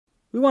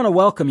We want to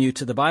welcome you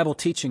to the Bible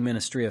teaching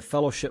ministry of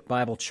Fellowship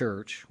Bible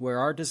Church, where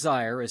our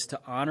desire is to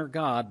honor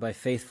God by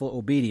faithful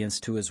obedience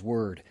to His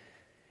Word.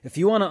 If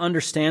you want to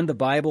understand the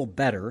Bible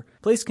better,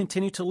 please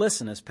continue to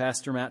listen as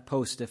Pastor Matt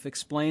Postiff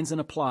explains and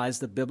applies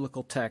the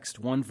biblical text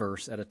one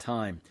verse at a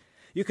time.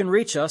 You can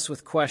reach us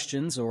with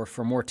questions or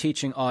for more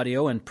teaching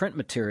audio and print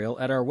material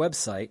at our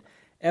website,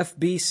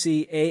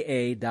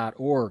 fbcaa.org.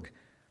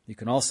 You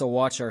can also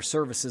watch our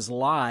services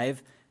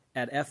live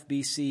at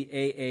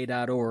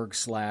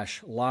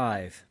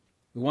fbcaa.org/live.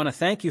 We want to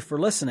thank you for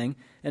listening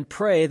and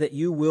pray that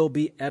you will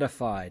be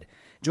edified.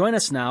 Join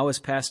us now as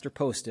Pastor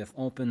Postiff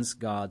opens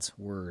God's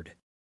Word.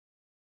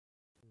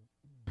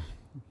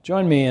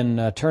 Join me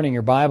in turning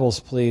your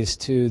Bibles, please,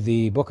 to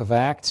the book of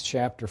Acts,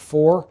 chapter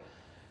 4.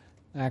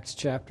 Acts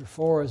chapter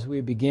 4 as we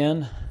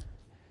begin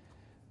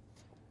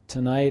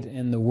tonight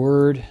in the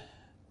Word,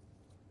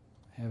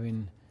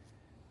 having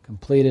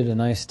completed a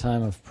nice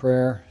time of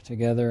prayer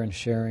together and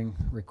sharing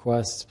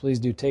requests. Please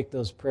do take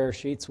those prayer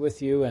sheets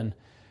with you and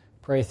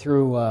pray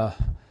through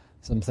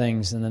some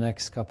things in the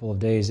next couple of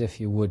days, if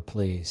you would,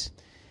 please.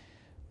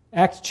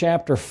 Acts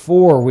chapter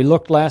 4, we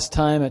looked last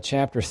time at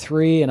chapter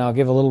 3, and I'll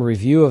give a little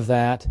review of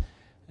that,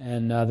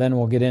 and then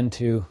we'll get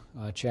into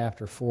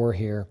chapter 4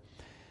 here.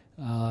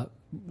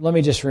 Let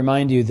me just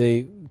remind you,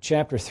 the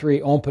chapter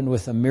 3 opened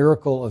with a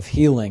miracle of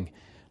healing.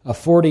 A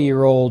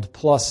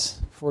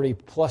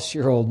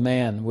 40-plus-year-old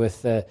man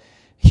with a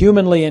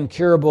humanly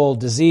incurable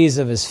disease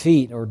of his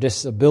feet or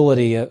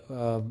disability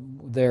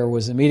there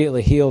was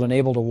immediately healed and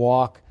able to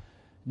walk,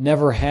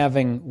 never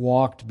having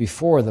walked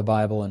before, the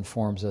Bible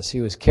informs us.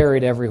 He was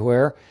carried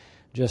everywhere.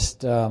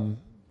 Just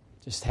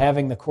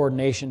having the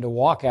coordination to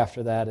walk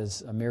after that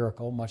is a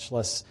miracle, much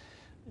less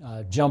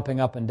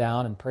jumping up and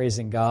down and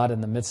praising God in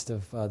the midst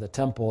of the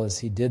temple as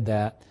he did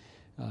that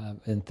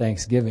in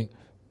thanksgiving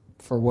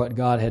for what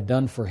God had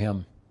done for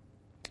him.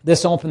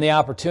 This opened the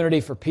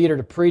opportunity for Peter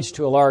to preach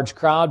to a large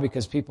crowd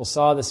because people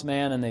saw this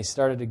man and they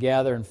started to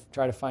gather and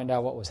try to find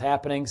out what was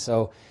happening.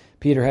 So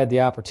Peter had the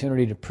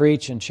opportunity to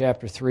preach in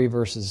chapter 3,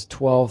 verses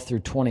 12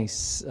 through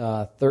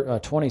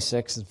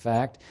 26, in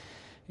fact.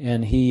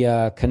 And he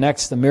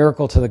connects the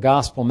miracle to the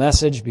gospel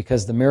message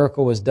because the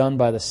miracle was done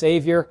by the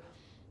Savior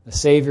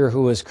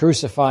who was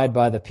crucified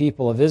by the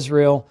people of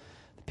Israel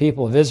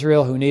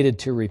who needed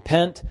to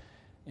repent,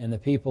 and the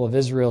people of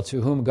Israel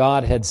to whom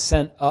God had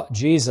sent up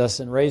Jesus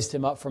and raised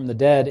him up from the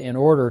dead in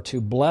order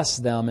to bless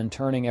them in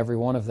turning every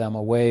one of them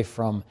away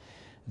from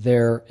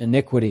their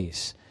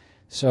iniquities.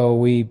 So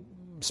we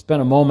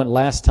spent a moment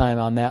last time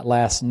on that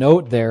last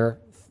note there,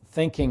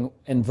 thinking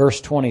in verse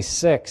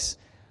 26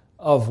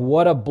 of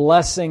what a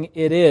blessing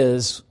it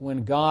is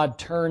when God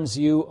turns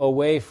you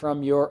away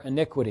from your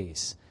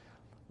iniquities.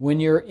 When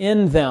you're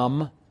in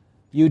them,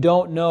 you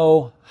don't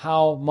know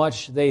how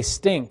much they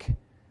stink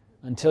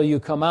until you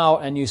come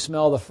out and you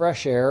smell the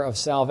fresh air of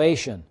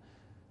salvation.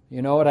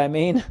 You know what I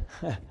mean?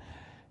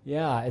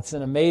 Yeah, it's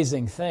an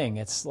amazing thing.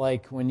 It's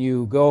like when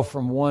you go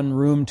from one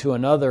room to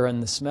another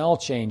and the smell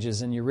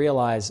changes and you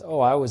realize, oh,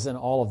 I was in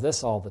all of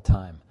this all the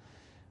time.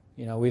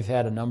 You know, we've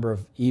had a number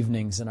of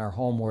evenings in our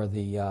home where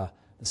the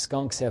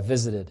skunks have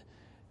visited,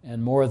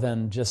 and more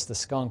than just the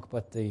skunk,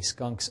 but the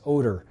skunk's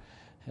odor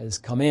has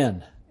come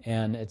in.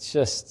 And it's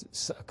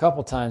just, a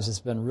couple times it's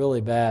been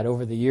really bad.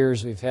 Over the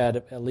years, we've had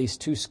at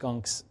least 2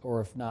 skunks, or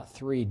if not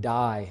 3,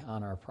 die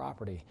on our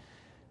property.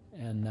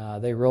 And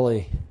they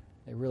really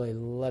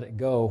let it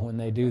go when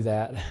they do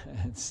that.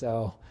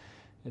 So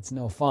it's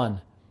no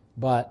fun.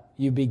 But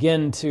you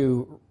begin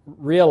to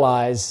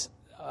realize,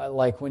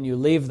 like when you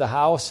leave the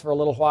house for a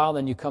little while,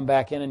 then you come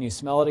back in and you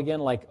smell it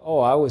again, like,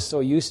 oh, I was so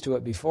used to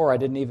it before, I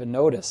didn't even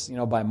notice. You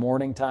know, by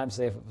morning time,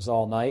 say if it was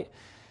all night,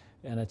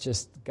 and it's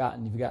just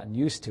you've gotten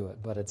used to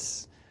it. But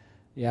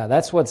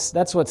that's what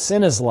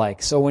sin is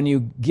like. So when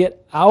you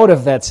get out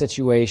of that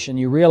situation,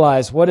 you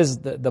realize what is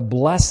the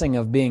blessing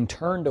of being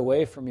turned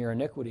away from your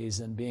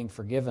iniquities and being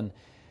forgiven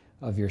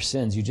of your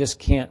sins. You just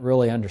can't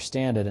really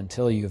understand it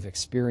until you've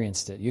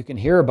experienced it. You can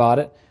hear about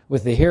it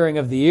with the hearing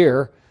of the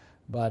ear,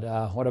 but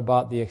what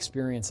about the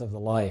experience of the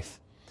life?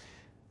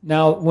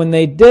 Now, when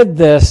they did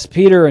this,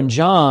 Peter and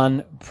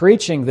John,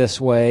 preaching this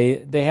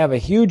way, they have a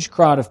huge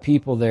crowd of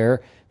people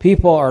there.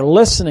 People are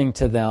listening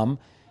to them,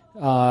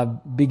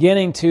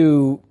 beginning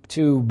to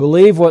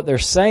believe what they're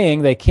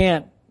saying. They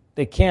can't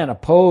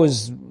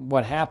oppose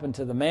what happened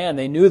to the man.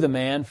 They knew the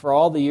man for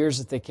all the years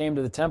that they came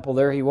to the temple.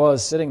 There he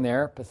was, sitting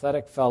there,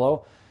 pathetic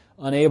fellow,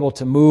 unable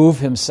to move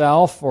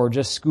himself or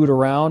just scoot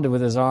around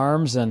with his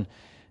arms, and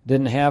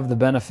didn't have the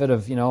benefit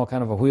of,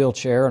 kind of a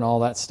wheelchair and all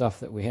that stuff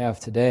that we have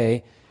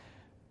today.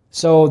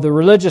 So the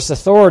religious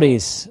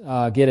authorities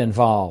get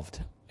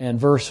involved. In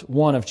verse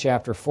 1 of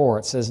chapter 4,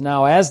 it says,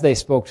 "Now as they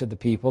spoke to the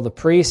people, the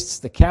priests,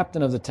 the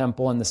captain of the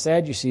temple, and the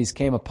Sadducees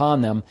came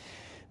upon them,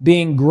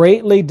 being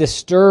greatly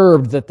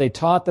disturbed that they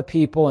taught the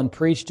people and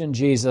preached in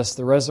Jesus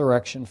the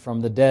resurrection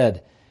from the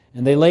dead.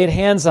 And they laid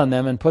hands on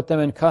them and put them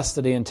in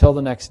custody until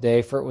the next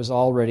day, for it was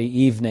already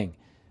evening.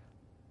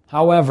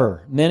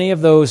 However, many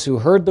of those who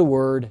heard the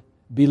word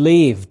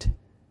believed."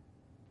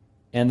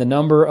 and the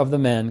number of the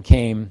men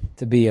came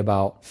to be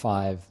about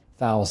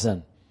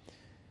 5,000.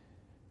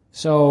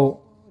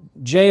 So,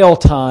 jail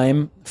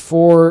time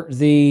for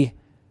the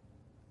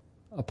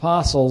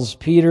apostles,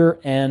 Peter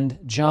and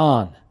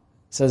John.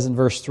 It says in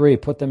verse 3,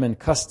 put them in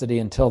custody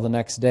until the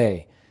next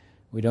day.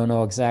 We don't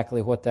know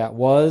exactly what that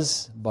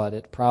was, but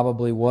it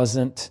probably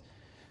wasn't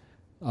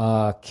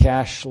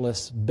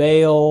cashless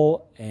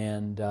bail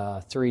and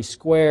 3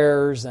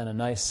 squares and a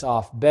nice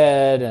soft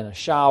bed and a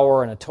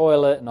shower and a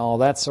toilet and all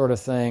that sort of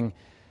thing.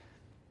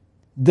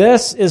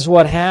 This is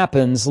what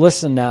happens.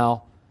 Listen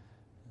now.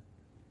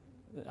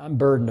 I'm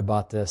burdened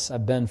about this.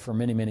 I've been for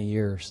many, many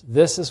years.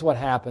 This is what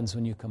happens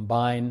when you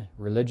combine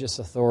religious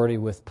authority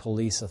with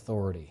police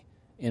authority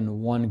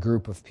in one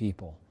group of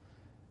people.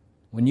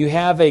 When you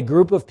have a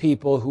group of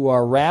people who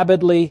are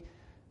rabidly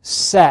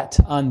set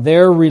on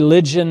their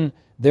religion,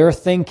 their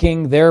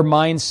thinking, their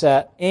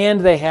mindset, and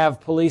they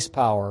have police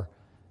power,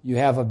 you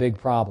have a big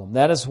problem.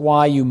 That is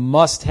why you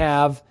must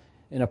have,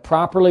 in a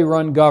properly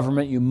run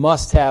government, you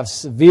must have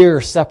severe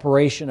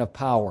separation of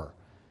power.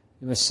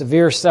 A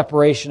severe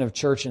separation of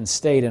church and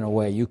state in a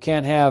way. You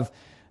can't have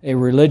a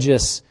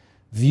religious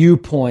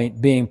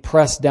viewpoint being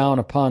pressed down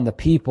upon the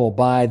people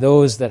by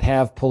those that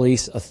have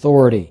police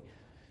authority.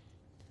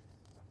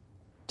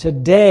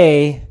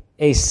 Today,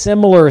 a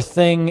similar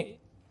thing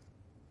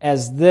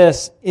as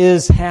this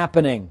is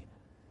happening.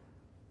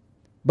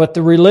 But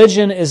the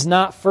religion is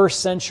not first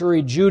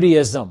century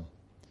Judaism.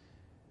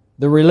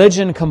 The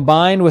religion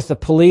combined with the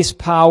police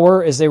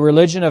power is a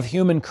religion of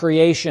human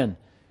creation,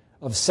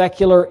 of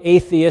secular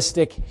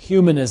atheistic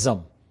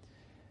humanism.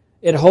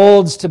 It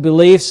holds to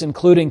beliefs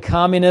including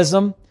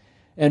communism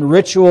and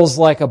rituals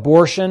like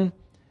abortion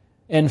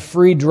and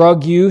free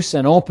drug use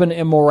and open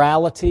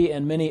immorality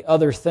and many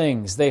other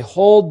things. They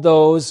hold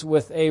those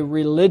with a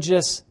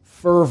religious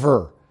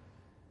fervor.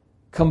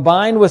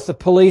 Combined with the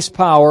police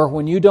power,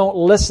 when you don't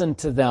listen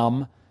to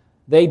them,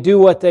 they do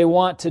what they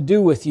want to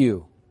do with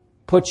you.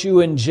 Put you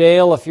in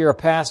jail if you're a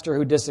pastor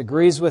who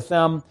disagrees with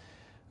them,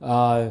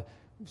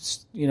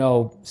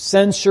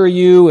 censor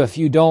you if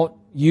you don't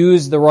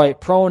use the right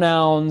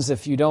pronouns,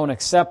 if you don't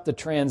accept the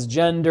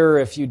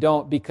transgender, if you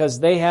don't, because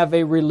they have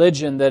a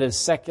religion that is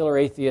secular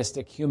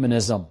atheistic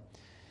humanism.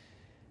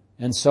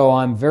 And so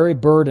I'm very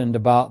burdened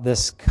about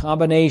this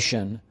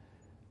combination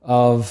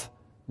of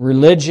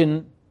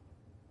religion.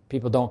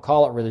 People don't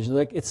call it religion.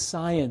 Like, it's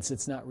science,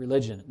 it's not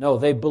religion. No,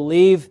 they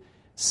believe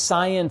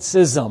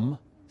scientism,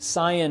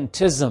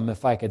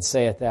 if I could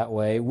say it that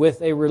way,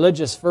 with a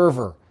religious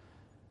fervor,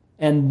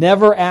 and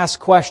never ask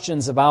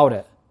questions about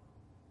it.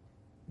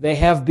 They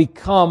have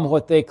become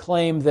what they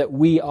claim that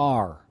we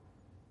are.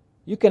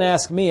 You can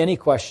ask me any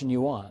question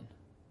you want.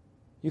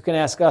 You can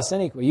ask us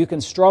any question. You can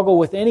struggle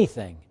with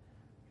anything.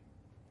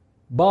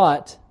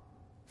 But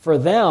for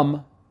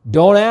them,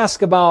 don't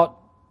ask about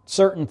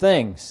certain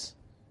things.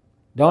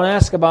 Don't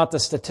ask about the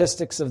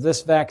statistics of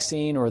this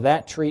vaccine or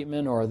that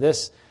treatment or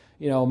this,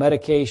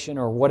 medication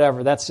or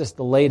whatever. That's just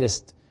the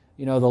latest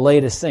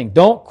thing.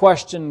 Don't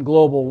question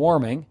global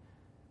warming.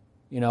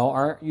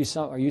 Are you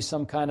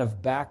some kind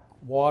of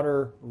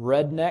backwater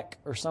redneck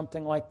or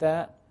something like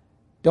that?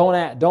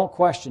 Don't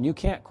question. You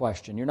can't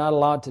question. You're not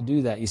allowed to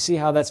do that. You see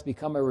how that's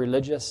become a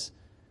religious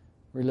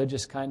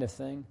kind of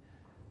thing,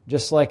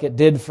 just like it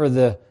did for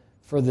the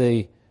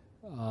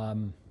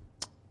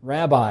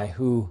rabbi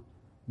who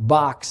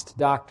boxed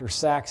Dr.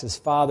 Sachs's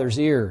father's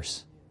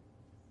ears.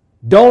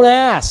 Don't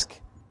ask,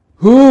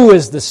 who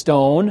is the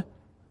stone?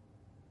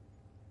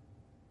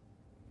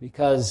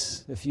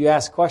 Because if you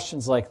ask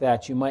questions like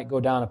that, you might go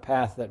down a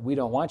path that we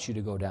don't want you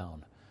to go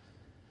down.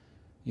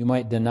 You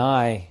might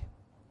deny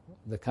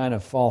the kind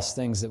of false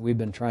things that we've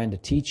been trying to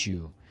teach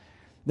you.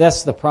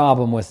 That's the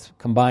problem with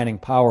combining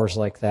powers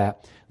like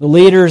that. The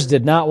leaders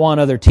did not want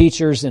other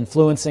teachers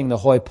influencing the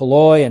hoi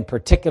polloi, and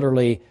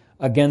particularly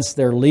against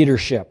their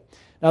leadership.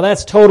 Now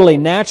that's totally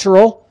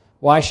natural.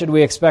 Why should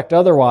we expect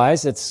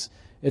otherwise? It's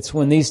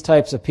when these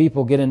types of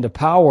people get into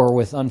power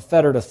with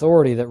unfettered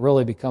authority that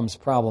really becomes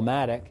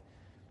problematic.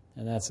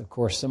 And that's, of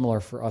course, similar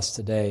for us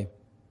today.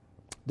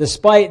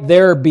 Despite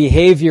their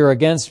behavior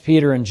against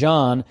Peter and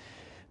John,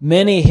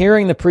 many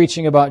hearing the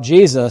preaching about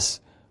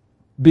Jesus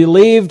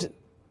believed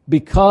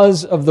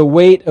because of the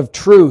weight of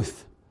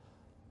truth.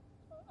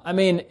 I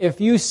mean, if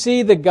you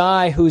see the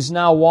guy who's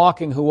now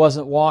walking who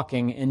wasn't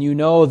walking, and you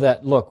know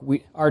that, look,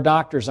 our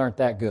doctors aren't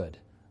that good.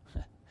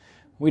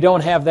 We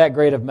don't have that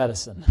great of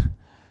medicine.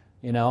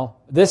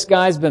 This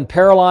guy's been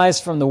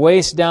paralyzed from the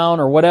waist down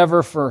or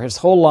whatever for his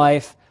whole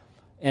life,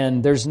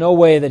 and there's no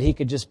way that he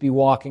could just be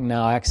walking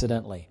now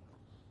accidentally.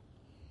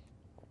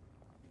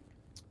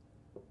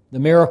 The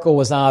miracle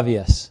was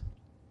obvious.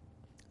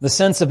 The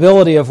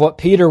sensibility of what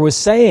Peter was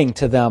saying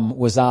to them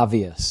was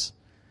obvious.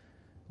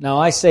 Now,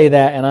 I say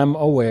that, and I'm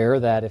aware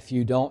that if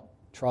you don't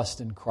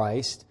trust in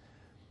Christ,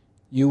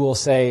 you will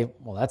say,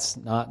 well, that's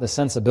not, the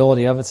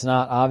sensibility of it's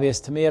not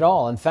obvious to me at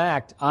all. In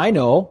fact, I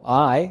know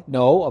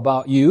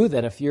about you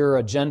that if you're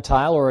a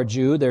Gentile or a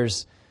Jew,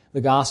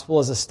 the gospel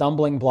is a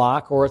stumbling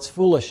block or it's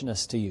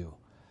foolishness to you.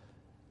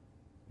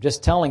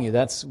 Just telling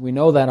you, we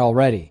know that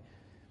already.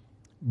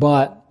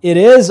 But it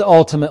is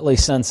ultimately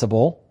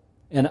sensible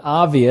and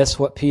obvious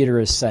what Peter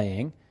is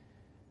saying,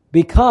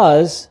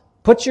 because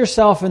put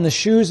yourself in the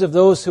shoes of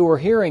those who were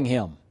hearing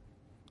him.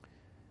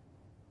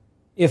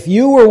 If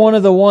you were one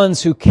of the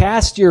ones who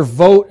cast your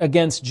vote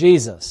against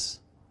Jesus,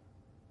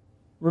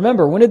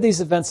 remember, when did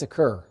these events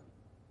occur?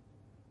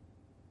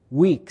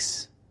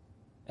 Weeks,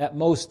 at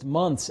most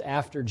months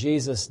after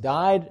Jesus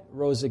died,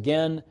 rose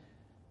again,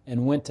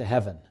 and went to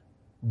heaven.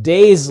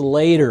 Days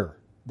later,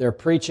 they're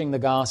preaching the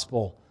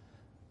gospel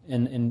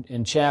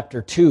in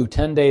chapter 2,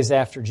 10 days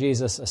after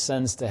Jesus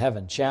ascends to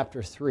heaven.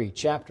 Chapter 3,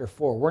 chapter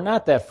 4. We're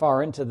not that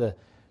far into the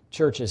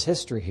church's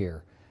history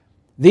here.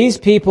 These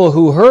people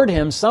who heard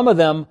him, some of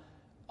them,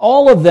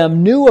 all of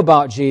them knew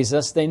about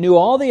Jesus. They knew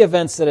all the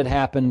events that had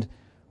happened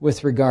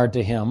with regard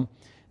to him.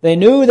 They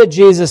knew that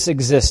Jesus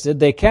existed.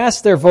 They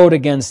cast their vote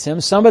against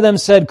him. Some of them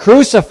said,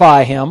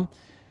 "Crucify him."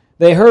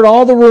 They heard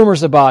all the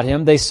rumors about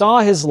him. They saw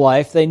his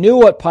life. They knew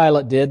what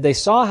Pilate did. They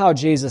saw how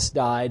Jesus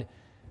died.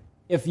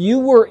 If you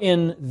were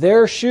in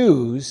their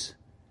shoes,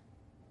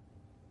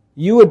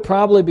 you would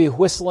probably be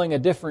whistling a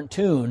different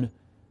tune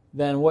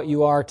than what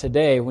you are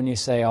today when you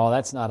say, "Oh,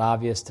 that's not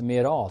obvious to me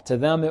at all." To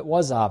them, it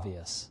was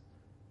obvious.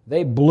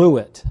 They blew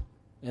it,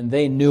 and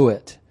they knew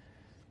it.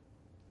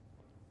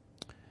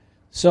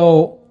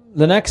 So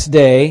the next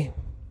day,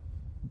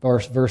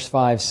 verse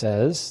 5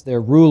 says,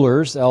 their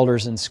rulers,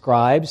 elders, and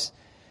scribes,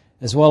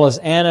 as well as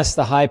Annas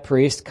the high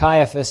priest,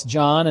 Caiaphas,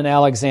 John, and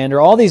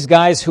Alexander, all these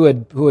guys who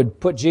had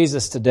put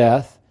Jesus to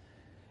death,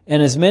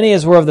 and as many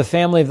as were of the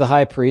family of the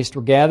high priest,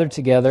 were gathered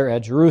together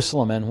at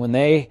Jerusalem. And when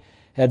they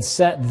had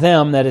set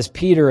them, that is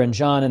Peter and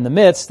John, in the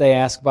midst, they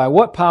asked, "By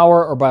what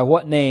power or by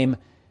what name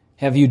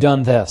have you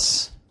done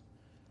this?"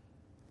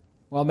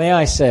 Well, may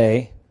I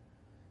say,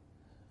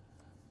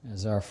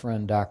 as our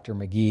friend Dr.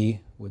 McGee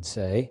would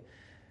say,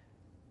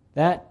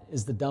 that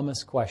is the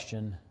dumbest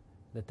question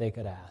that they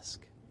could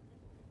ask.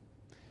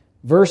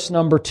 Verse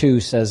number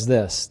 2 says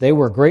this, "They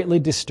were greatly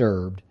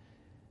disturbed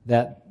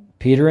that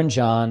Peter and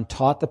John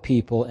taught the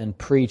people and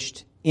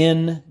preached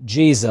in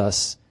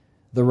Jesus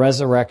the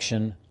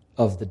resurrection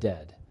of the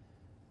dead."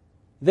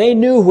 They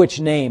knew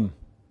which name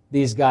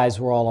these guys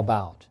were all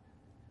about.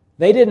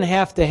 They didn't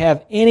have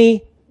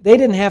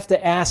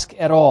to ask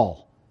at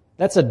all.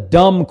 That's a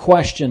dumb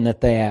question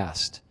that they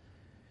asked.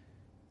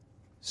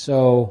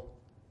 So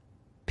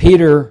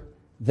Peter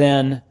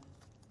then,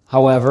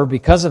 however,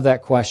 because of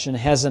that question,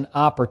 has an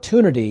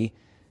opportunity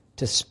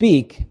to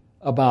speak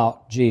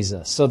about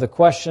Jesus. So the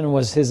question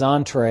was his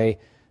entree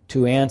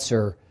to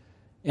answer,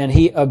 and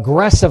he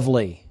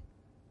aggressively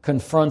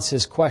confronts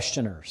his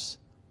questioners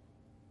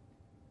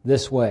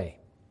this way.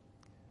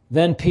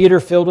 "Then Peter,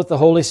 filled with the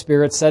Holy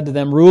Spirit, said to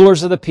them,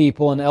 'Rulers of the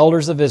people and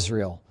elders of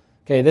Israel.'"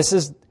 Okay, this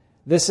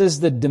is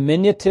the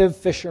diminutive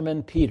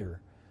fisherman Peter,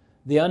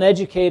 the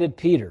uneducated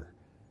Peter,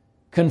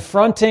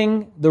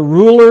 confronting the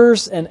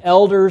rulers and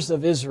elders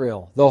of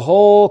Israel, the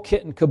whole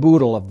kit and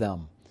caboodle of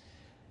them.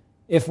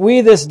 "If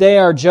we this day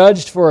are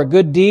judged for a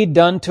good deed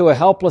done to a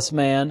helpless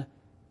man,"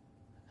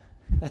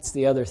 that's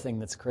the other thing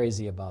that's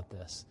crazy about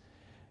this.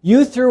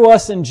 You threw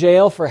us in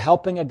jail for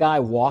helping a guy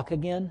walk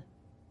again?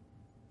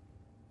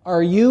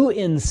 Are you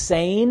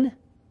insane?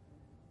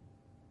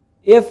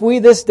 "If we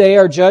this day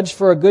are judged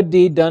for a good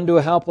deed done to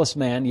a helpless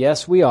man,"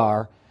 yes, we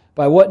are,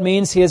 "by what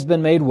means he has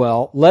been made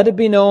well, let it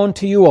be known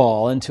to you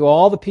all and to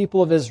all the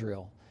people of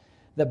Israel,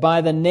 that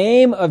by the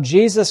name of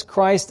Jesus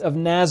Christ of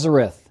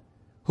Nazareth,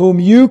 whom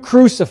you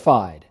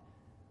crucified,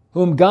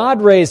 whom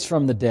God raised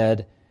from the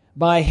dead,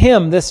 by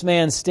him this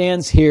man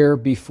stands here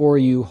before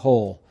you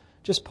whole."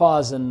 Just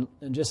pause and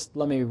just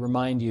let me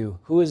remind you,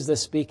 who is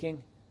this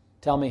speaking?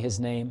 Tell me his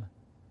name.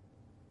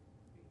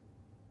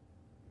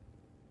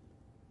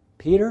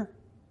 Peter?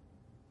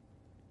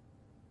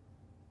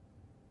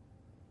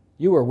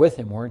 You were with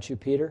him, weren't you,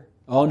 Peter?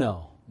 "Oh,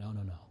 no.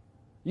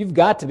 You've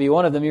got to be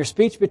one of them. Your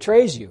speech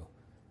betrays you."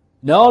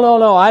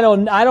 No, I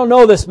don't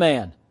know this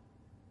man.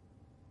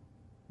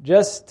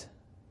 Just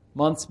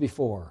months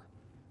before,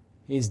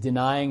 he's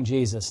denying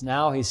Jesus.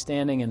 Now he's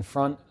standing in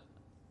front,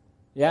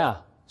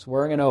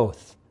 swearing an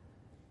oath.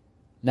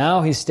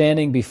 Now he's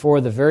standing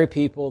before the very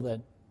people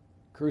that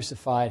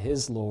crucified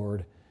his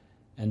Lord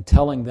and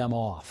telling them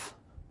off,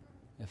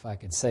 if I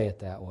could say it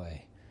that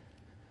way.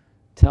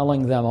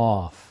 Telling them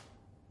off.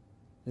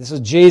 "This is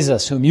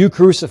Jesus, whom you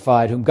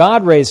crucified, whom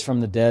God raised from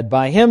the dead.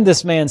 By him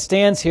this man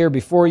stands here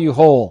before you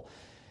whole.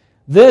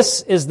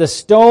 This is the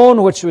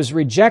stone which was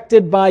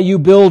rejected by you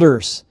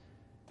builders,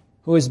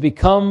 who has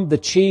become the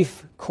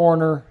chief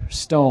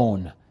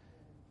cornerstone."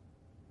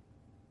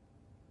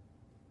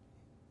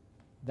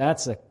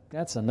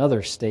 That's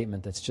another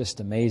statement that's just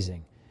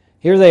amazing.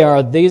 Here they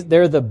are.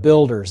 They're the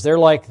builders. They're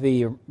like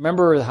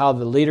remember how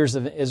the leaders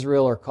of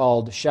Israel are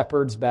called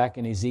shepherds back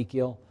in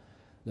Ezekiel?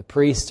 The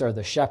priests are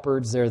the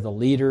shepherds. They're the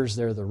leaders.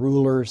 They're the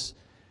rulers.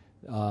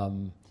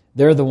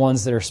 They're the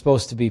ones that are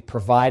supposed to be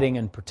providing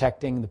and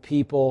protecting the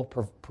people,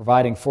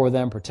 providing for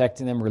them,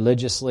 protecting them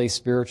religiously,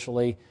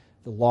 spiritually,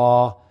 the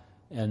law,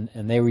 and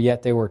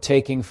they were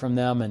taking from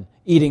them and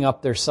eating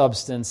up their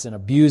substance and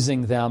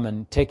abusing them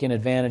and taking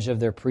advantage of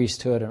their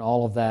priesthood and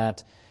all of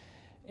that.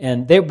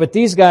 But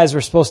these guys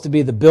were supposed to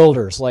be the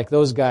builders, like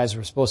those guys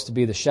were supposed to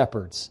be the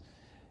shepherds.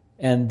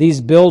 And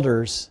these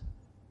builders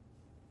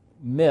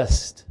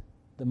missed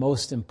the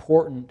most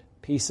important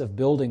piece of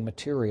building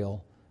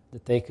material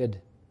that they could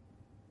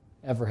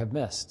ever have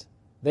missed.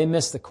 They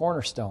missed the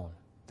cornerstone,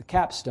 the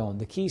capstone,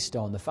 the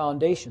keystone, the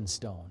foundation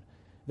stone.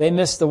 They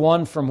missed the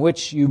one from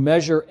which you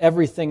measure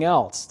everything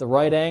else, the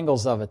right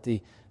angles of it,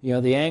 the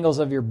angles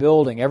of your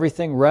building.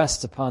 Everything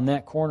rests upon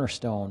that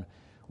cornerstone.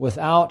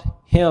 Without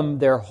him,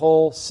 their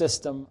whole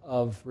system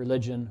of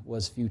religion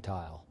was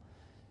futile.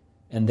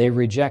 And they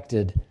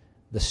rejected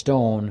the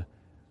stone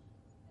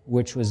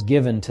which was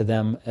given to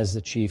them as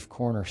the chief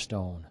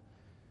cornerstone.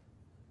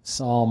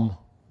 Psalm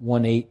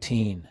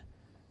 118.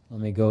 Let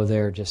me go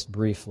there just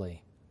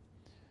briefly.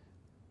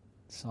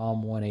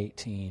 Psalm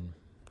 118.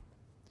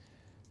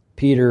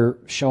 Peter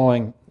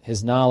showing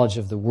his knowledge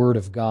of the Word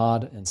of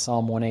God in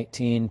Psalm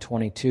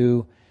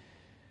 118:22.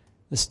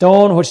 The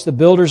stone which the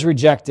builders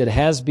rejected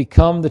has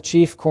become the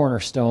chief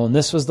cornerstone.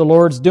 This was the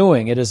Lord's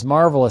doing. It is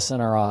marvelous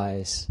in our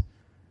eyes.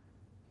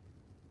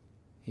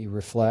 He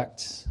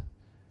reflects.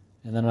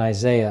 And then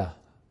Isaiah.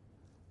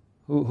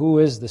 Who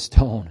is the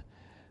stone?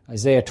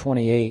 Isaiah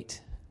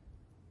 28.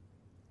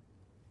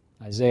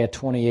 Isaiah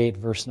 28,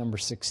 verse number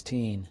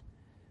 16,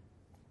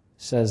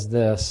 says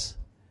this,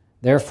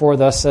 Therefore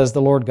thus says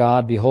the Lord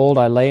God, Behold,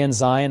 I lay in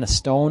Zion a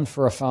stone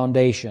for a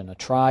foundation, a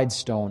tried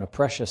stone, a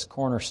precious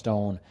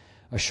cornerstone,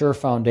 a sure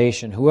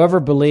foundation. Whoever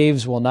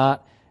believes will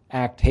not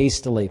act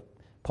hastily.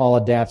 Paul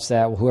adapts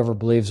that. Whoever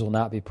believes will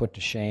not be put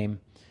to shame.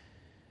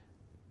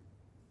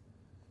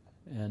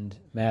 And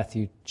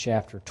Matthew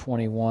chapter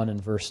 21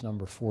 and verse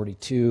number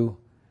 42.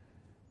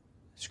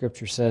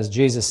 Scripture says,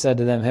 Jesus said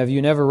to them, Have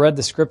you never read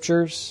the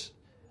Scriptures?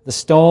 The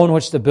stone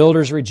which the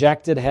builders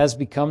rejected has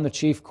become the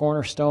chief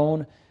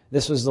cornerstone.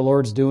 This was the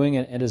Lord's doing,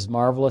 and it is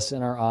marvelous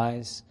in our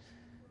eyes.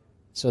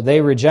 So they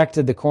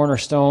rejected the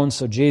cornerstone.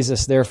 So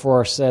Jesus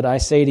therefore said, I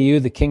say to you,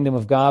 the kingdom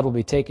of God will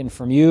be taken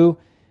from you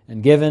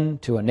and given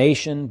to a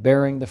nation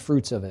bearing the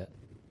fruits of it.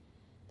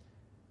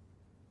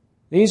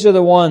 These are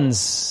the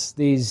ones,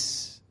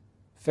 these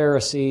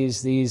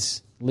Pharisees,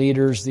 these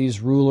leaders,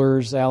 these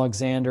rulers,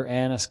 Alexander,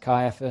 Annas,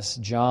 Caiaphas,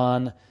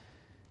 John,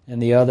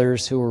 and the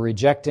others who were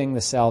rejecting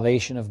the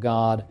salvation of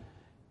God.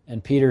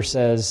 And Peter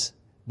says,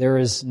 there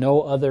is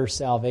no other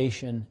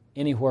salvation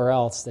anywhere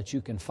else that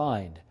you can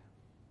find.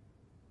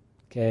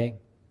 Okay?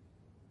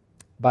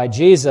 By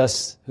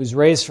Jesus, who's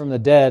raised from the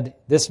dead,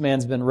 this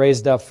man's been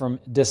raised up from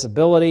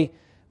disability.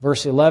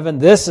 Verse 11,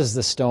 this is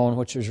the stone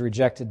which was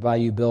rejected by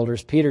you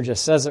builders. Peter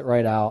just says it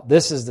right out.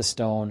 This is the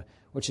stone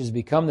which has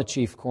become the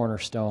chief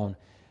cornerstone.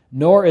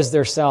 Nor is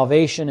there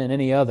salvation in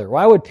any other.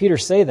 Why would Peter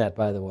say that,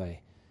 by the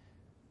way?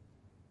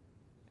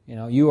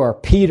 You are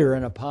Peter,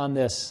 and upon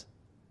this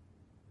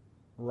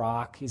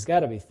rock, he's got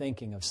to be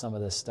thinking of some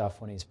of this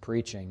stuff when he's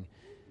preaching.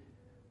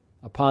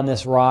 Upon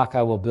this rock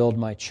I will build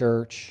my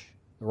church,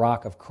 the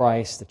rock of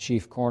Christ, the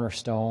chief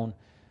cornerstone.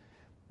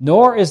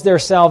 Nor is there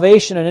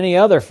salvation in any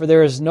other, for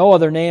there is no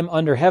other name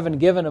under heaven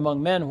given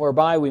among men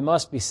whereby we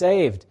must be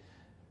saved.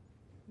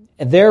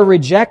 And they're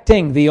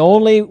rejecting the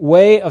only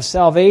way of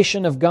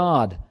salvation of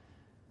God.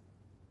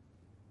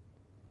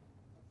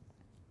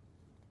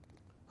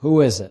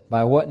 Who is it?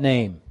 By what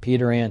name?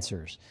 Peter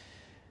answers.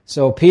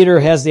 So Peter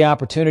has the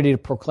opportunity to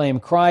proclaim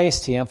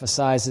Christ. He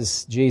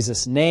emphasizes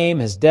Jesus' name,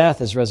 His death,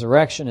 His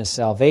resurrection, His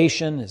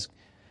salvation, His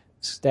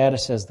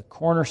status as the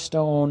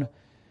cornerstone.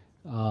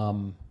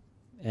 And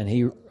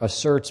he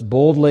asserts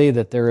boldly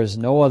that there is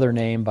no other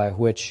name by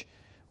which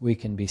we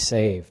can be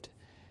saved.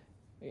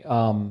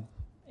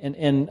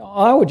 And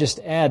I would just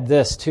add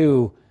this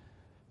too.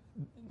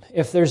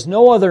 If there's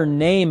no other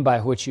name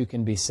by which you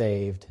can be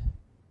saved,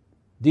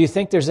 do you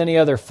think there's any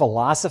other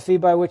philosophy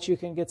by which you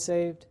can get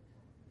saved?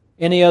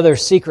 Any other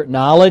secret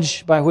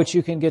knowledge by which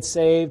you can get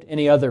saved?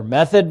 Any other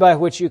method by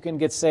which you can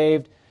get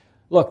saved?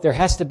 Look, there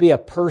has to be a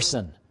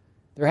person.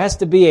 There has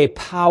to be a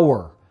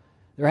power.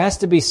 There has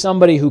to be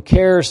somebody who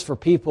cares for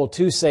people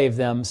to save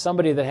them,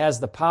 somebody that has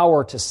the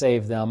power to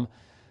save them,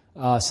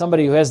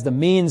 somebody who has the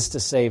means to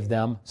save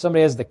them,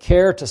 somebody who has the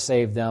care to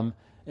save them.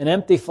 An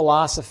empty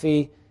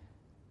philosophy,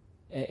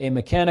 a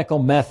mechanical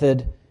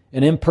method,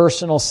 an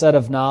impersonal set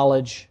of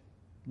knowledge,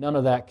 none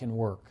of that can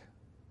work,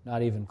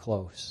 not even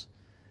close.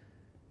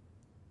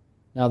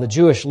 Now, the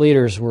Jewish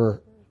leaders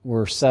were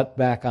set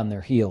back on their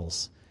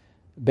heels,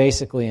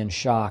 basically in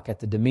shock at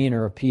the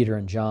demeanor of Peter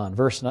and John.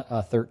 Verse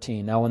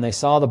 13, Now when they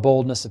saw the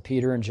boldness of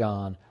Peter and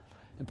John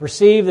and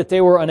perceived that they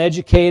were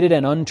uneducated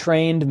and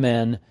untrained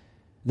men,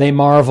 they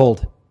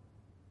marveled.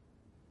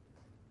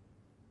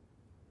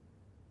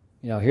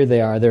 Here they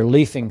are. They're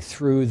leafing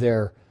through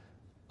their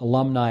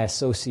alumni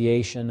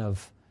association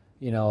of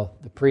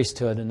the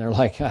priesthood, and they're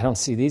like, I don't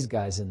see these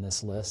guys in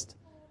this list.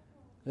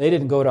 They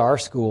didn't go to our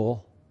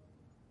school.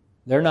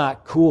 They're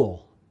not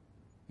cool.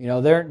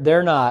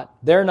 They're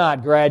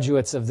not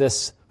graduates of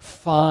this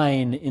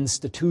fine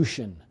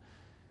institution.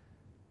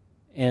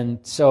 And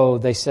so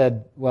they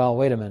said, well,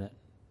 wait a minute.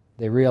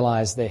 They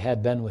realized they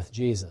had been with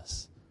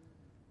Jesus.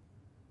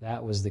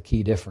 That was the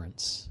key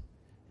difference.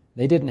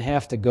 They didn't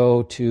have to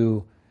go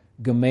to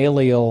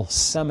Gamaliel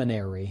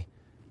Seminary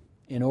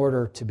in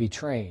order to be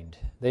trained.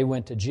 They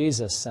went to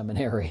Jesus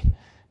Seminary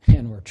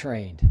and were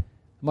trained.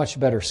 Much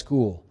better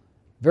school.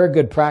 Very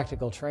good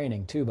practical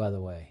training too, by the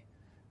way.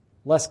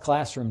 Less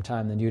classroom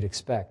time than you'd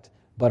expect,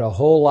 but a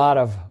whole lot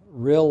of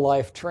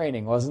real-life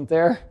training, wasn't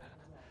there?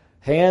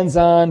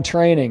 Hands-on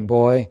training,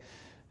 boy.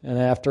 And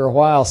after a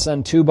while,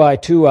 send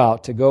 2x2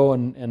 out to go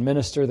and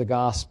minister the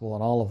gospel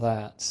and all of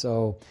that.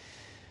 So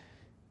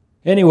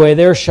anyway,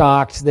 they're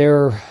shocked.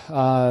 They're,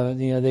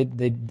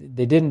 they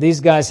didn't.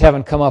 These guys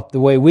haven't come up the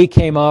way we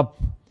came up.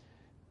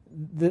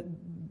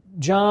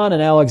 John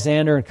and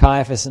Alexander and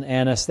Caiaphas and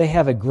Annas, they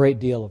have a great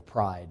deal of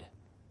pride.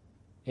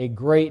 A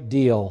great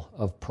deal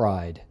of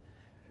pride.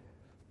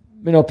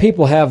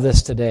 People have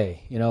this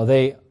today.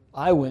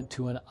 I went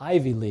to an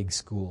Ivy League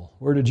school.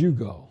 Where did you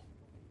go?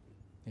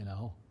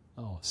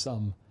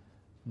 Some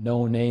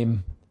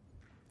no-name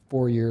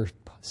 4-year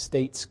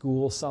state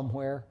school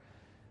somewhere.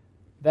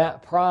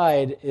 That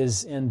pride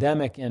is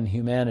endemic in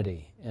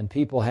humanity, and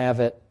people have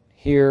it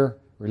here,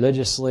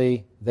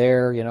 religiously,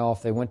 there,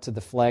 if they went to the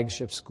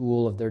flagship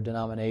school of their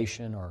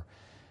denomination, or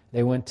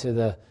they went to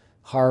the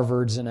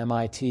Harvards and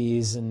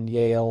MITs and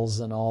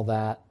Yales and all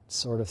that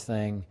sort of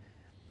thing.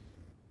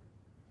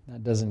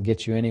 That doesn't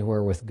get you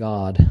anywhere with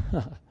God.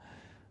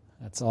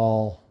 That's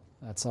all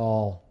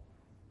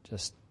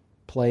just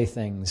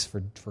playthings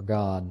for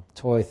God,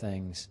 toy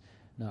things,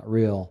 not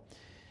real.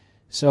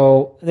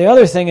 So the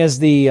other thing is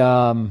the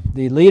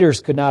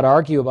leaders could not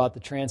argue about the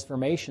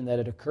transformation that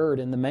had occurred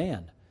in the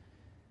man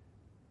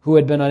who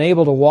had been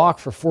unable to walk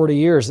for 40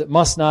 years. It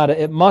must not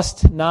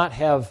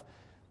have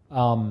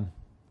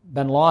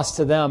been lost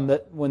to them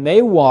that when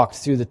they walked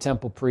through the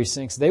temple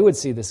precincts, they would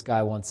see this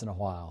guy once in a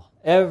while.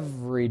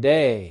 Every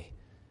day.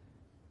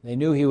 They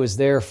knew he was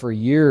there for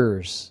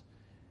years.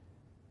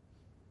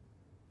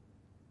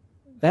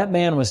 That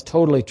man was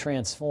totally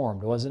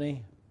transformed, wasn't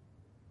he?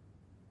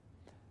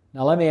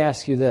 Now let me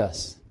ask you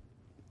this.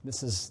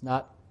 This is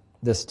not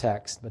this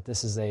text, but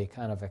this is a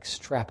kind of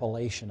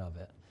extrapolation of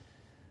it.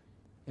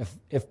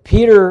 If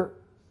Peter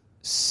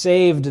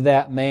saved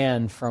that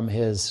man from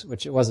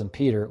which it wasn't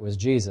Peter, it was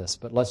Jesus,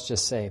 but let's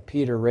just say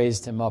Peter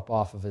raised him up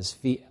off of his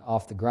feet,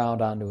 off the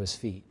ground onto his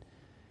feet.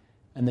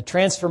 And the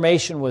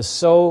transformation was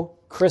so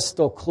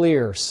crystal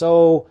clear,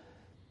 so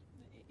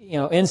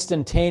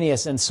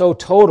instantaneous and so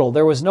total.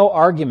 There was no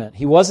argument.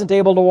 He wasn't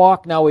able to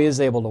walk, now he is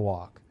able to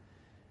walk.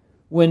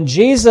 When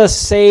Jesus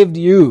saved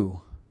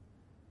you,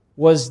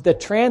 was the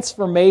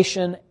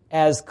transformation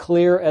as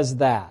clear as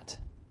that?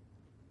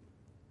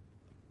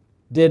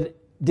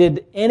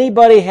 Did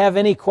anybody have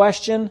any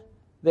question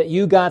that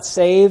you got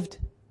saved?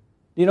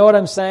 Do you know what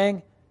I'm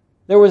saying?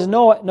 There was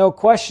no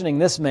questioning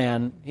this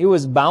man. He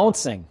was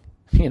bouncing,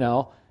 He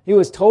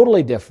was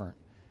totally different.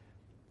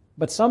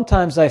 But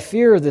sometimes I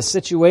fear the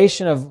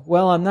situation of,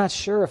 I'm not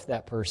sure if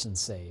that person's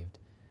saved.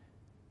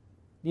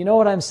 You know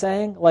what I'm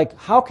saying? Like,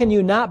 how can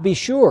you not be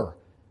sure?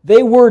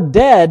 They were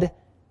dead.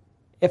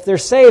 If they're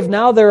saved,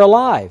 now they're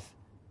alive.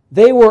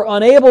 They were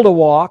unable to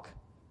walk.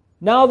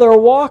 Now they're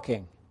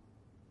walking.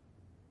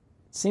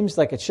 It seems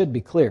like it should be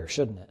clear,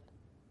 shouldn't it?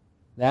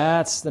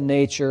 That's the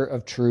nature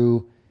of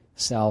true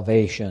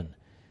salvation.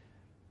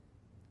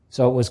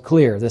 So it was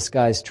clear, this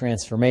guy's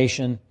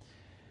transformation.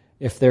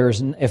 If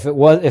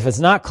it's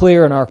not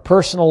clear in our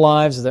personal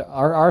lives,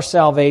 our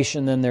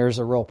salvation, then there's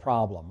a real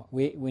problem.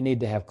 We need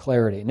to have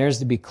clarity. And there's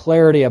to be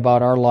clarity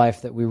about our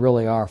life that we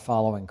really are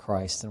following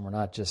Christ and we're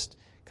not just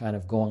kind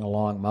of going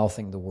along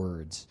mouthing the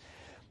words.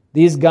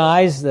 These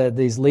guys,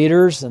 these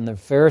leaders and the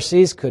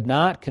Pharisees could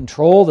not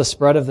control the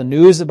spread of the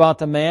news about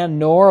the man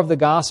nor of the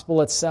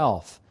gospel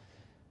itself.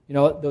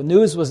 The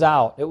news was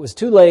out. It was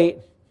too late.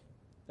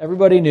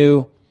 Everybody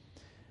knew.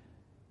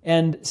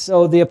 And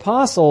so the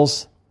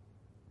apostles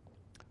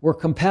were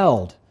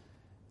compelled.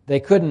 They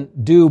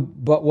couldn't do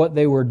but what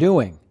they were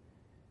doing.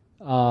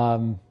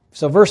 So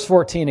verse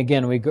 14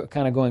 again,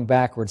 kind of going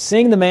backwards.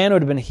 Seeing the man who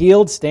had been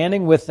healed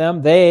standing with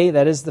them, they,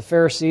 that is the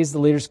Pharisees, the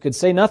leaders, could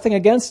say nothing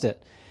against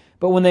it.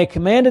 But when they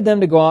commanded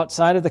them to go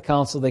outside of the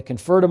council, they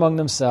conferred among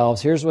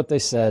themselves. Here's what they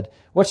said.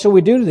 What shall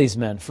we do to these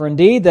men? For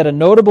indeed that a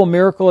notable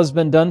miracle has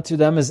been done to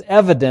them is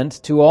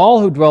evident to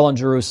all who dwell in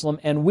Jerusalem,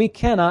 and we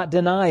cannot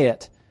deny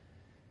it.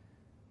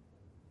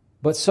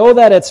 But so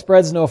that it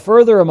spreads no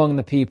further among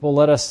the people,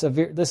 this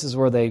is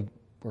where they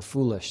were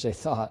foolish. They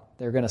thought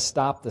they're going to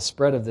stop the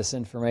spread of this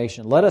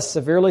information. Let us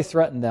severely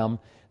threaten them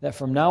that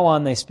from now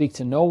on they speak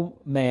to no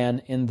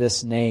man in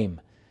this name.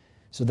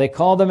 So they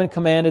called them and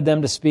commanded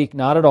them to speak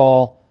not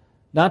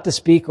to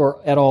speak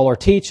at all or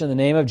teach in the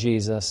name of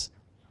Jesus.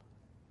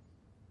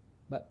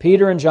 But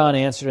Peter and John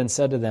answered and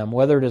said to them,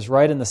 whether it is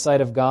right in the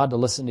sight of God to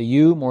listen to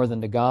you more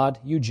than to God,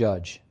 you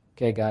judge.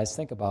 Okay, guys,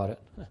 think about it.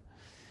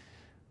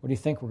 What do you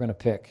think we're going to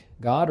pick,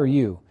 God or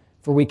you?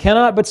 For we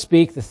cannot but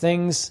speak the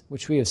things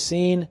which we have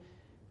seen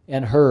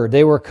and heard.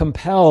 They were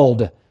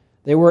compelled.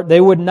 They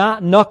would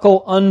not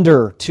knuckle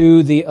under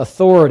to the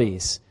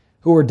authorities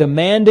who were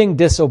demanding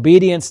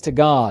disobedience to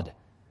God.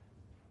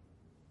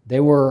 They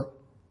were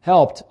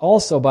helped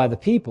also by the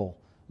people.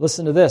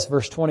 Listen to this,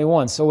 verse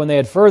 21. So when they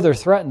had further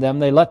threatened them,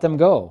 they let them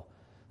go,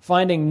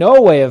 finding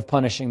no way of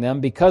punishing them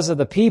because of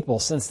the people,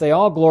 since they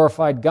all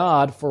glorified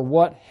God for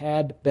what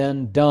had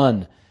been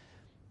done.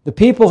 The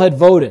people had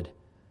voted,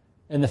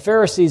 and the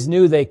Pharisees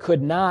knew they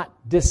could not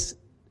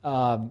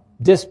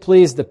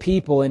displease the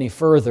people any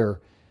further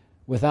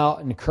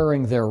without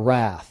incurring their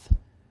wrath.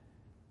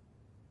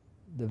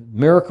 The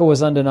miracle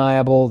was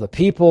undeniable. The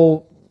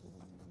people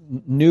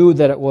knew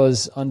that it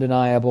was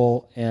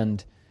undeniable,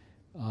 and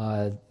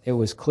it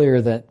was clear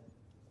that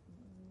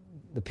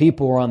the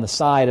people were on the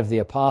side of the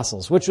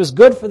apostles, which was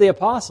good for the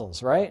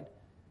apostles, right?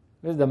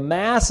 The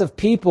mass of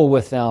people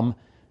with them,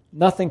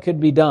 nothing could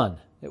be done.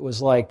 It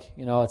was like,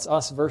 it's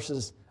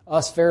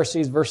us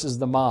Pharisees versus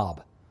the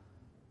mob.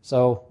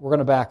 So we're going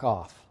to back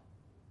off.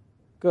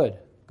 Good.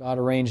 God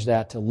arranged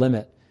that to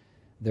limit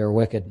their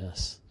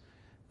wickedness.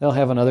 They'll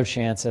have another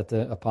chance at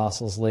the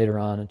apostles later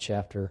on in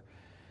chapter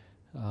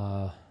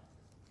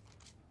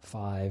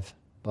 5.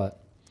 But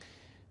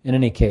in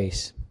any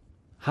case,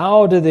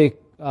 how do the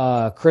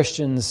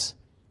Christians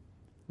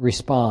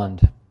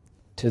respond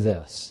to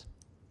this?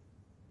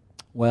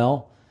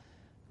 Well,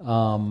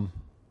 in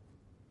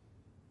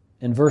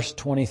verse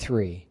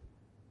 23,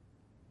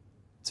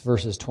 it's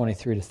verses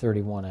 23 to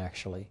 31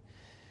 actually.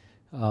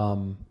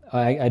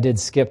 I did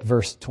skip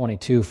verse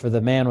 22. For the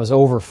man was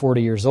over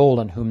 40 years old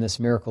on whom this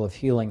miracle of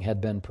healing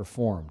had been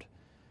performed.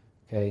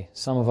 Okay,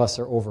 some of us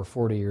are over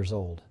 40 years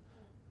old.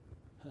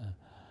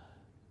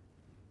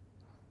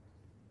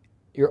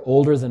 You're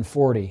older than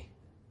 40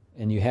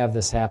 and you have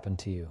this happen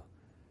to you.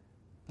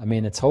 I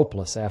mean, it's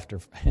hopeless after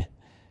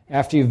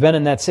you've been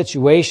in that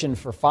situation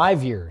for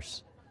 5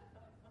 years,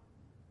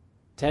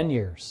 10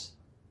 years,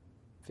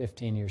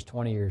 15 years,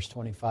 20 years,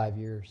 25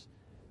 years.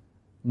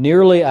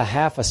 Nearly a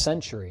half a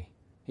century.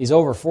 He's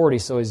over 40,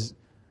 so he's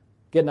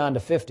getting on to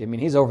 50. I mean,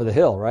 he's over the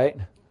hill, right?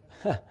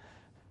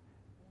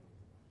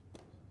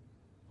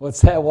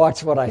 What's that?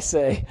 Watch what I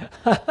say.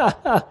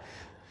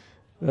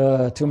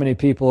 Too many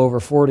people over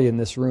 40 in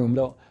this room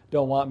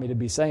don't want me to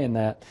be saying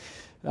that.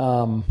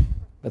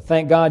 But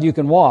thank God you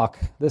can walk.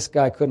 This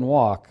guy couldn't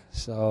walk.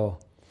 So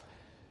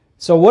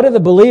what did the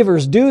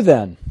believers do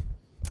then?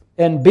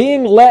 And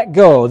being let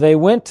go, they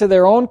went to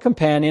their own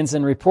companions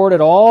and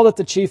reported all that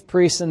the chief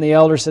priests and the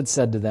elders had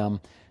said to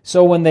them.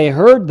 So when they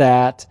heard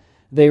that,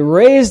 they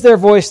raised their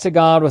voice to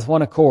God with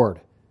one accord.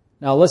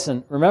 Now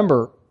listen,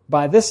 remember,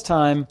 by this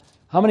time,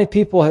 how many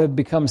people had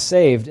become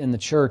saved in the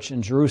church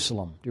in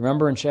Jerusalem? Do you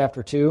remember in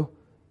chapter 2?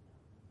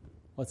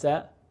 What's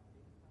that?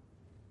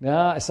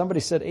 Yeah,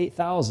 somebody said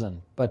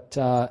 8,000. But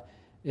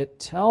it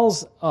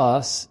tells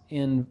us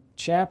in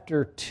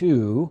chapter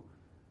 2...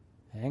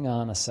 Hang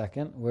on a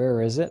second.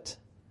 Where is it?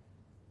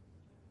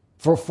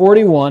 For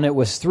 41, it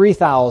was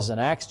 3,000.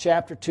 Acts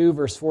chapter 2,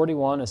 verse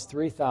 41 is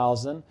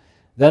 3,000.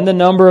 Then the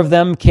number of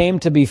them came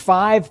to be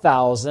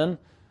 5,000.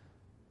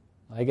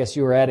 I guess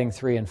you were adding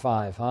 3 and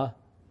 5, huh?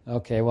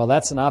 Okay, well,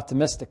 that's an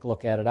optimistic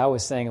look at it. I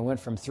was saying it went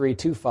from 3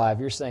 to 5.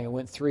 You're saying it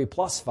went 3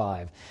 plus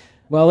 5.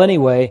 Well,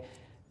 anyway,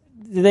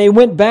 they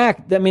went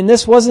back. I mean,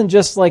 this wasn't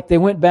just like they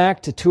went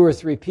back to 2 or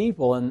 3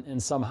 people in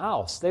some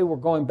house. They were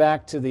going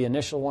back to the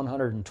initial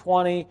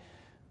 120,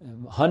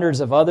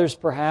 hundreds of others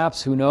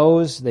perhaps, who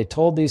knows. They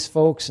told these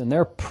folks, and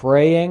they're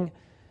praying,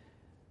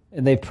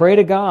 and they pray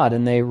to God,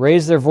 and they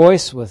raised their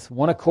voice with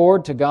one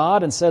accord to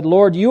God and said,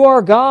 Lord, you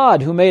are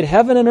God who made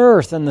heaven and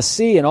earth and the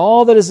sea and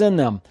all that is in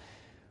them,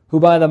 who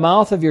by the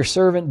mouth of your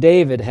servant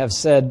David have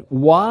said,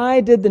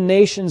 why did the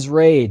nations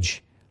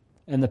rage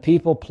and the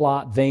people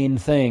plot vain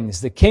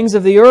things? The kings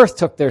of the earth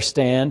took their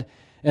stand,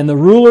 and the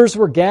rulers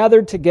were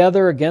gathered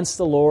together against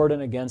the Lord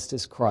and against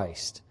His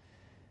Christ.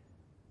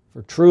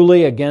 For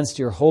truly against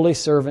your holy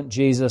servant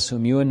Jesus,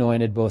 whom you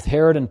anointed, both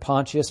Herod and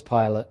Pontius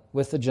Pilate,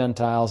 with the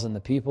Gentiles and the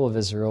people of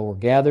Israel, were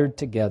gathered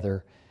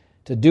together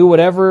to do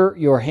whatever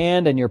your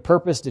hand and your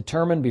purpose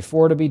determined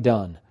before to be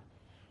done.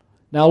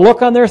 Now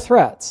look on their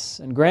threats,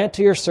 and grant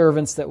to your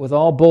servants that with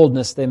all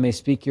boldness they may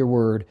speak your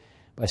word,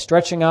 by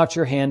stretching out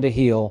your hand to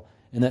heal,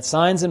 and that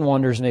signs and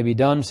wonders may be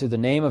done through the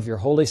name of your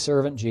holy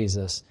servant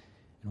Jesus.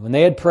 And when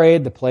they had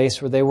prayed, the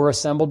place where they were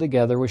assembled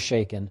together was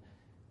shaken,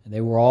 and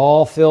they were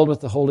all filled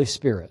with the Holy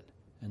Spirit,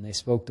 and they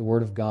spoke the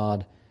word of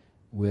God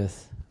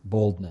with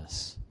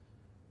boldness.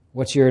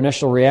 What's your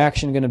initial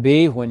reaction going to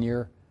be when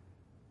your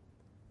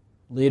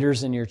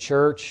leaders in your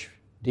church,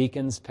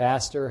 deacons,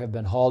 pastor, have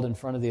been hauled in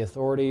front of the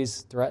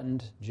authorities,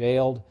 threatened,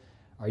 jailed?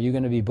 Are you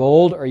going to be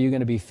bold, or are you going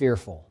to be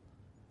fearful?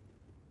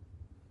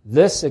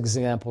 This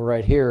example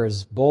right here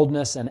is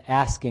boldness and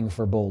asking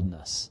for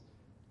boldness.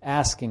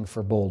 Asking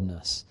for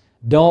boldness.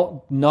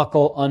 Don't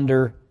knuckle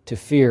under to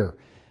fear.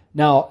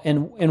 Now,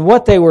 and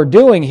what they were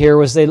doing here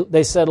was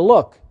they said,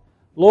 look,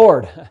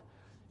 Lord,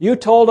 you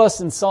told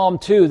us in Psalm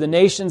 2, the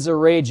nations are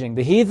raging.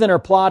 The heathen are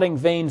plotting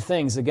vain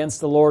things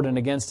against the Lord and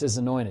against His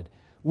anointed.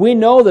 We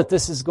know that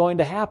this is going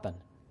to happen.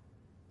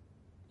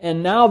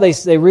 And now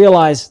they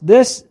realize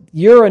this,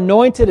 you're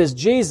anointed as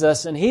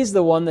Jesus, and He's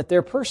the one that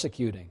they're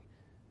persecuting.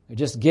 They're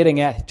just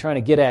trying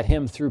to get at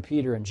Him through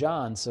Peter and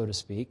John, so to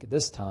speak, at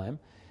this time.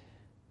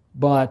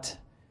 But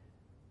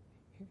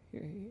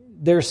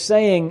they're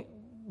saying,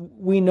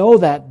 we know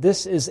that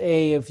this is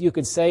if you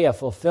could say, a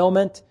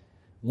fulfillment,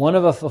 one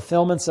of the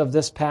fulfillments of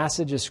this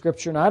passage of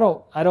Scripture. And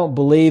I don't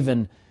believe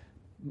in,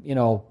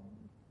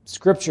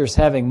 Scriptures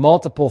having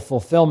multiple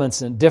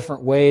fulfillments in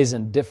different ways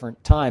and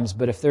different times.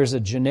 But if there's a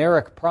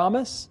generic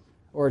promise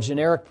or a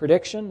generic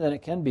prediction, then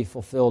it can be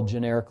fulfilled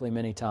generically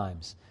many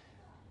times.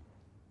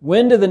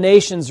 When do the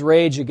nations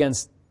rage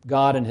against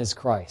God and His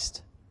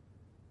Christ?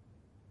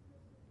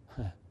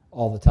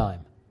 All the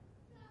time.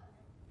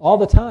 All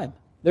the time.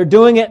 They're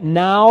doing it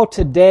now,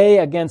 today,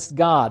 against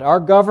God. Our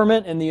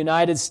government in the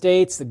United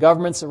States, the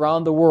governments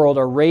around the world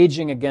are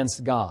raging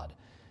against God.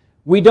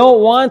 We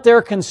don't want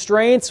their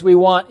constraints. We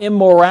want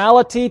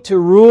immorality to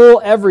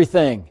rule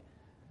everything.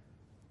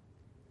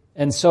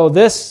 And so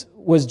this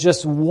was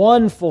just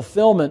one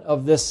fulfillment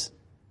of this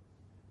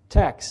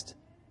text.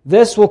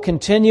 This will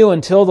continue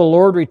until the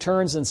Lord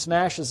returns and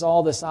smashes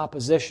all this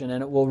opposition,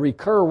 and it will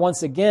recur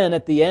once again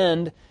at the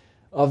end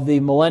of the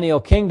millennial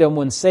kingdom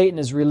when Satan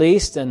is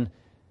released and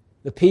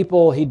the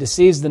people, he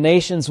deceives the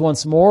nations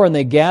once more, and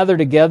they gather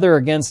together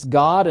against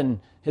God and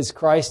His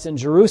Christ in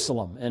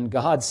Jerusalem. And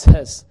God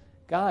says,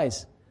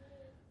 guys,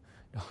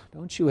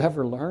 don't you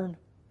ever learn?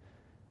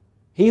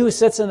 He who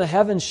sits in the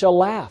heavens shall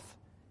laugh.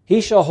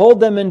 He shall hold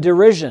them in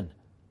derision.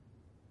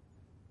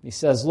 He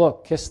says,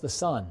 look, kiss the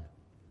Son.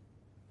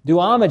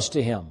 Do homage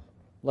to Him,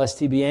 lest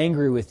He be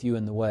angry with you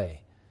in the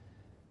way.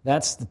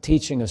 That's the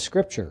teaching of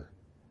Scripture.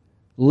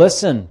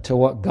 Listen to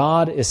what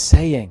God is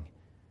saying.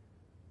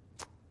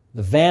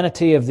 The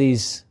vanity of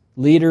these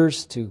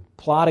leaders to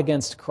plot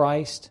against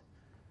Christ.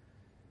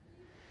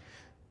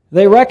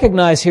 They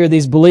recognize here,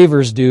 these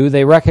believers do,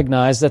 they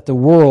recognize that the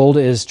world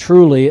is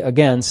truly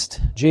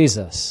against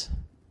Jesus.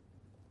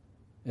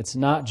 It's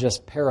not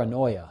just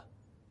paranoia,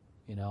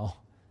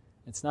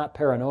 It's not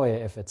paranoia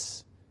if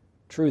it's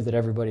true that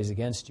everybody's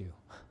against you,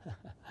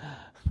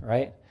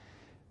 right?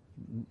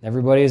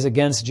 Everybody is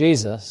against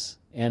Jesus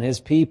and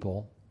His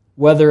people.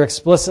 Whether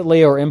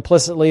explicitly or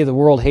implicitly, the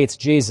world hates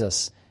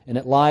Jesus, and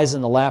it lies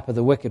in the lap of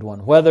the wicked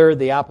one. Whether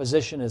the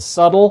opposition is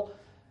subtle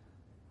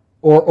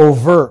or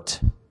overt.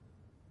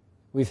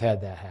 We've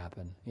had that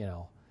happen,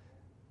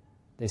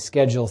 They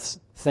schedule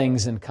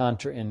things in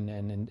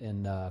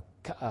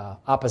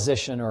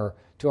opposition or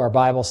to our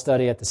Bible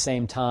study at the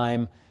same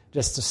time,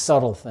 just a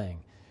subtle thing.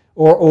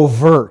 Or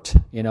overt,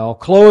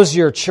 close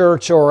your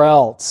church or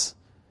else.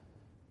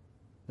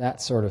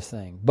 That sort of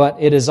thing. But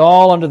it is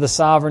all under the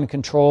sovereign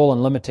control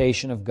and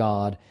limitation of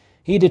God.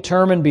 He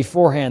determined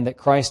beforehand that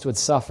Christ would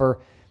suffer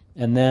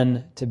and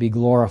then to be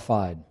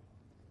glorified.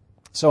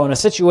 So in a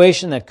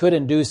situation that could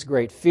induce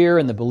great fear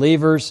in the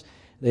believers,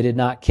 they did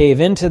not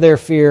cave into their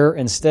fear.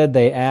 Instead,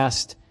 they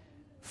asked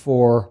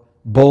for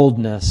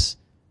boldness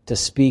to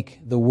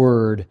speak the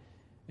word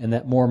and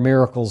that more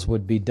miracles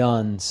would be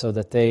done so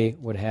that they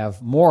would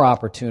have more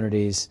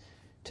opportunities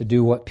to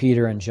do what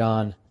Peter and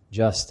John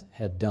just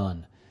had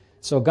done.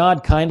 So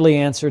God kindly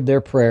answered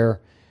their prayer.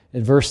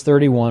 In verse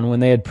 31, when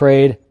they had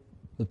prayed,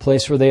 the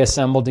place where they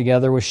assembled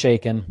together was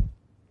shaken.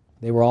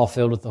 They were all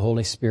filled with the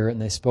Holy Spirit,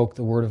 and they spoke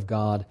the word of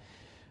God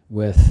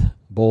with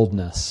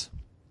boldness.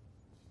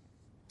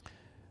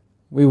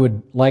 We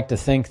would like to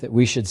think that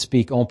we should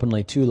speak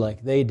openly too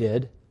like they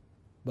did,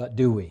 but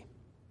do we?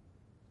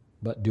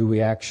 But do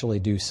we actually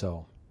do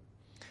so?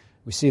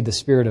 We see the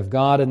Spirit of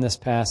God in this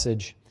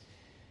passage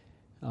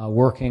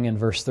working in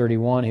verse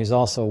 31. He's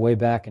also way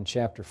back in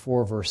chapter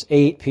 4, verse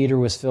 8. Peter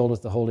was filled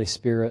with the Holy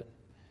Spirit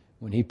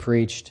when he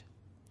preached.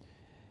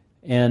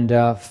 And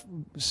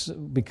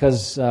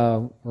because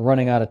we're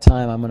running out of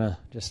time, I'm going to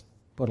just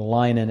put a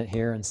line in it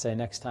here and say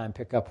next time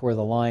pick up where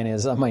the line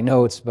is on my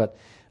notes. But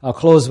I'll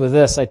close with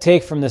this. I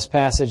take from this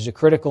passage the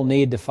critical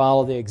need to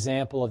follow the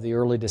example of the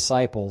early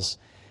disciples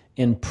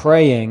in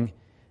praying,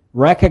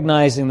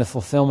 recognizing the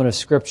fulfillment of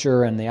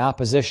Scripture and the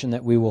opposition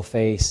that we will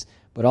face,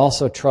 but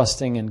also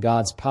trusting in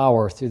God's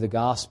power through the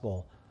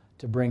gospel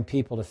to bring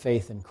people to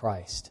faith in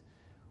Christ.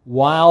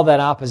 While that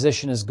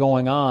opposition is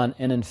going on,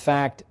 and in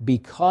fact,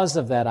 because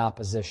of that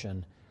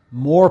opposition,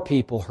 more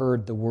people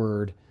heard the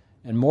word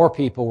and more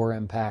people were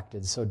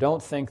impacted. So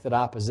don't think that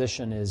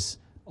opposition is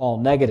all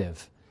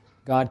negative.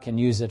 God can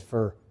use it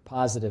for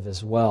positive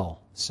as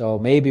well. So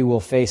maybe we'll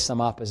face some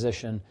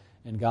opposition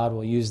and God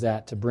will use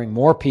that to bring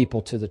more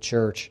people to the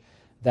church.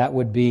 That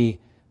would be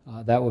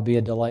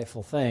a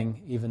delightful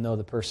thing, even though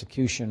the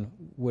persecution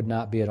would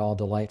not be at all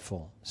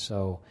delightful.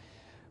 So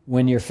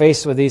when you're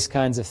faced with these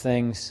kinds of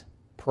things,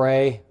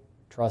 pray,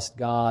 trust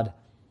God.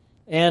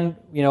 And,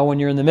 when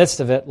you're in the midst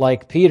of it,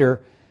 like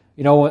Peter,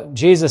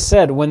 Jesus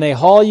said, when they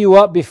haul you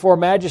up before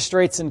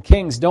magistrates and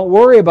kings, don't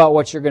worry about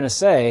what you're going to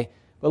say,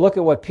 but look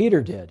at what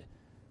Peter did.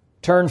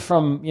 Turn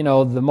from,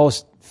 the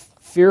most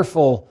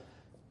fearful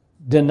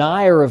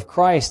denier of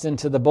Christ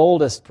into the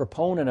boldest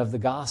proponent of the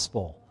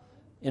gospel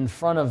in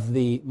front of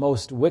the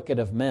most wicked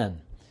of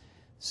men.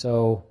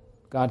 So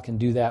God can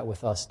do that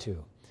with us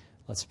too.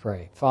 Let's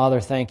pray. Father,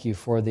 thank you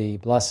for the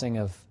blessing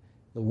of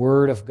the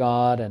Word of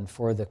God and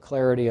for the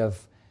clarity of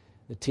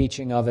the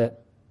teaching of it.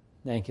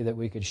 Thank you that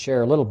we could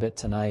share a little bit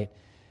tonight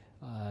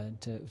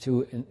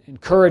to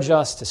encourage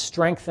us, to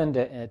strengthen,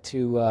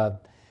 to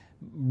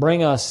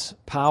bring us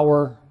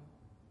power,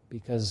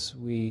 because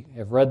we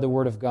have read the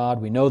Word of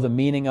God. We know the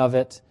meaning of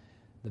it.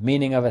 The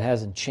meaning of it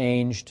hasn't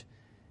changed.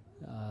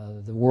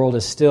 The world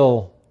is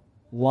still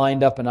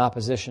lined up in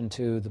opposition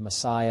to the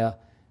Messiah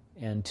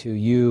and to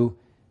you,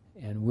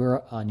 and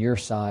we're on your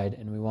side,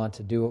 and we want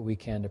to do what we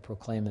can to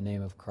proclaim the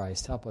name of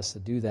Christ. Help us to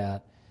do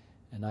that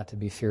and not to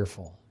be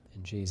fearful.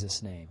 In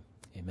Jesus' name,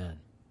 amen.